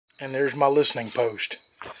and there's my listening post.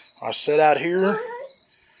 I sit out here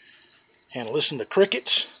and listen to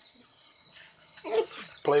crickets,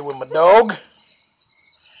 play with my dog,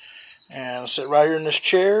 and I sit right here in this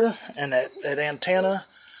chair, and that antenna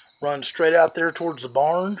runs straight out there towards the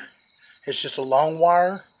barn. It's just a long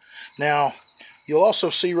wire. Now, you'll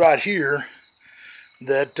also see right here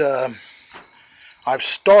that I've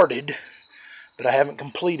started, but I haven't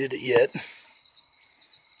completed it yet.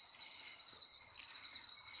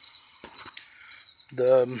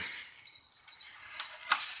 The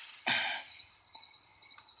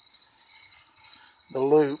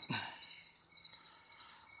loop.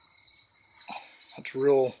 It's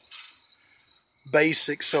real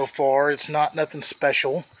basic so far. It's not nothing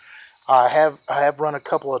special. I have run a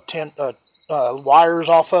couple of wires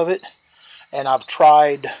off of it, and I've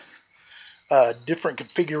tried different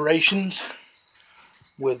configurations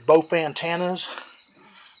with both antennas.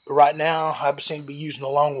 But right now, I seem to be using the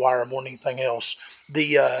long wire more than anything else.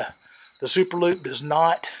 The Super Loop does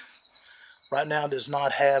not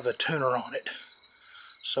have a tuner on it,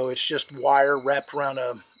 so it's just wire wrapped around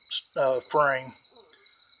a frame.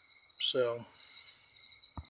 So